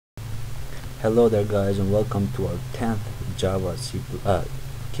Hello there guys, and welcome to our 10th Java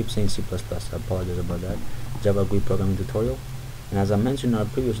keep saying C++, I apologize about that, Java GUI programming tutorial. And as I mentioned in our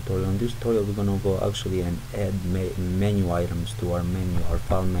previous tutorial, in this tutorial we're going to go actually and add menu items to our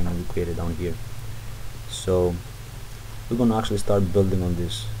file menu we created down here. So we're going to actually start building on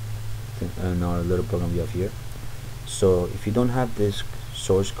this in our little program we have here. So if you don't have this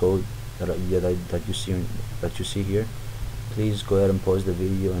source code that you see here, please go ahead and pause the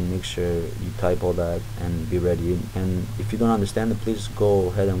video and make sure you type all that and be ready. And if you don't understand it, please go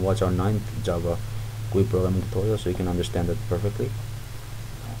ahead and watch our 9th Java GUI programming tutorial so you can understand it perfectly.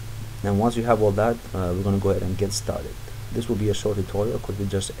 And once you have all that, we're going to go ahead and get started. This will be a short tutorial because we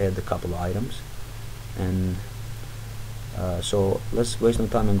just add a couple of items. And so let's waste no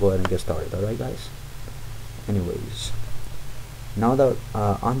time and go ahead and get started. Alright guys? Anyways, now that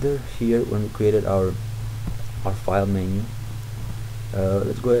under here when we created our file menu,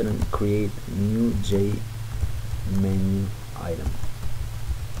 let's go ahead and create new J menu item,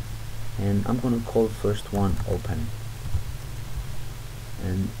 and I'm gonna call first one open,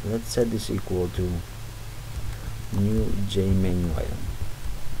 and let's set this equal to new J menu item,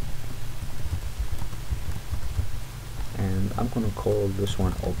 and I'm gonna call this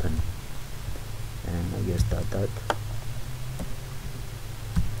one open, and I guess that.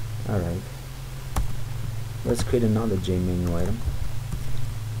 Alright, let's create another J menu item.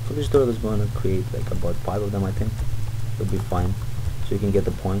 For this tutorial, is going to create like about 5 of them. I think it'll be fine, so you can get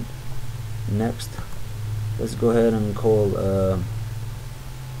the point. Next, let's go ahead and call well,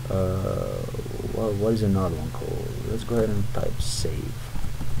 what is another one called? Let's go ahead and type save,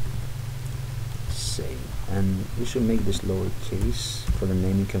 and we should make this lowercase for the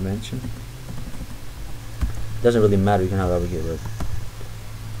naming convention. Doesn't really matter, you can have it over here, right?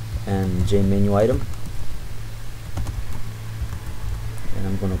 And J menu item, and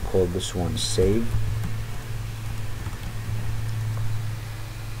I'm gonna call this one save.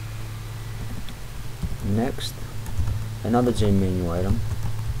 Next, another J menu item,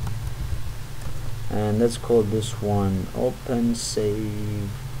 and let's call this one open save.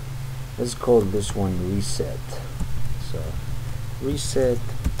 Let's call this one reset. So reset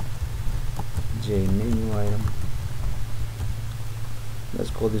J menu item.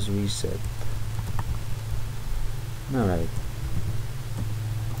 Let's call this reset. Alright,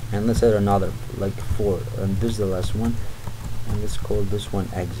 and let's add another like 4, and this is the last one, and let's call this one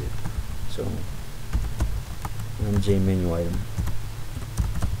exit. So and J menu item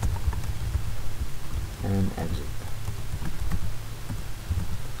and exit.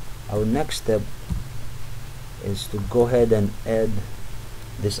 Our next step is to go ahead and add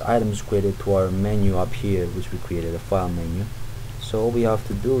this items created to our menu up here, which we created a file menu. So all we have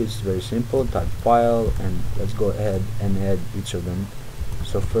to do is very simple, type file, and let's go ahead and add each of them.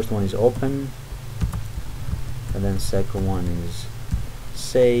 So first one is open, and then second one is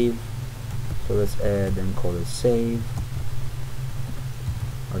save. So let's add and call it save.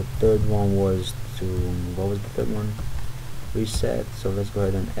 Our third one was to, what was the third one? Reset. So let's go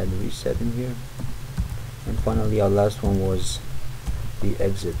ahead and add reset in here. And finally our last one was the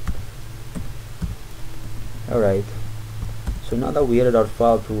exit. Alright, so now that we added our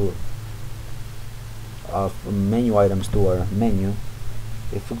file to our menu items to our menu,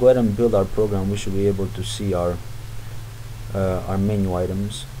 if we go ahead and build our program, we should be able to see our menu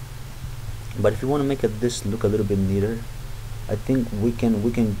items. But if you want to make this look a little bit neater, I think we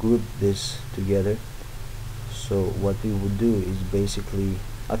can group this together. So what we would do is basically,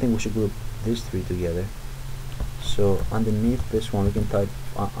 I think we should group these 3 together. So underneath this one, we can type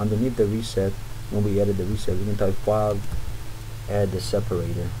underneath the reset. When we added the reset, we can type file, add the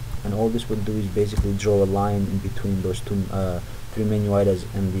separator, and all this would do is basically draw a line in between those 3 menu items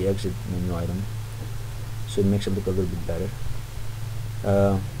and the exit menu item, so it makes it look a little bit better.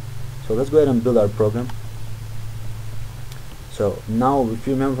 So let's go ahead and build our program. So now, if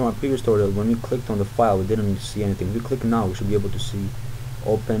you remember from our previous tutorial, when we clicked on the file, we didn't see anything. If we click now, we should be able to see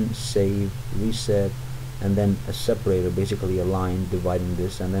open, save, reset, and then a separator, basically a line dividing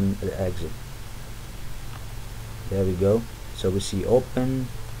this, and then the exit. There we go. So we see open,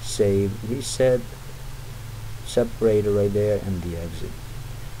 save, reset, separator right there, and the exit.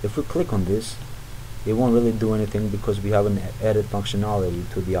 If we click on this, it won't really do anything because we haven't added functionality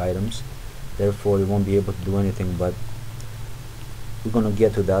to the items. Therefore, it won't be able to do anything, but we're gonna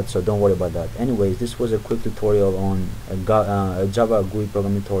get to that, so don't worry about that. Anyways, this was a quick tutorial on a Java GUI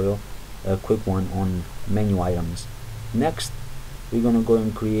programming tutorial, a quick one on menu items. Next, we're gonna go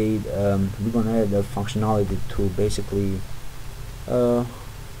and create we're gonna add a functionality to basically we're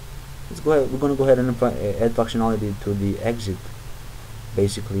gonna go ahead and add functionality to the exit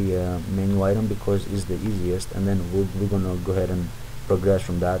basically menu item because it's the easiest, and then we're gonna go ahead and progress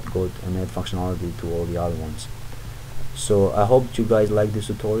from that, go and add functionality to all the other ones. So I hope you guys like this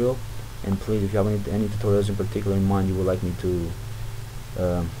tutorial, and please, if you have any tutorials in particular in mind you would like me to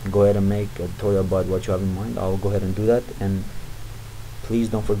go ahead and make a tutorial about what you have in mind, I'll go ahead and do that. And please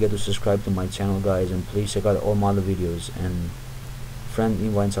don't forget to subscribe to my channel, guys, and please check out all my other videos, and friend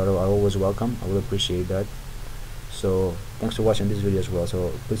invites are always welcome. I will appreciate that. So thanks for watching this video as well.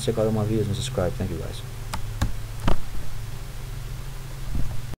 So please check out all my videos and subscribe. Thank you, guys.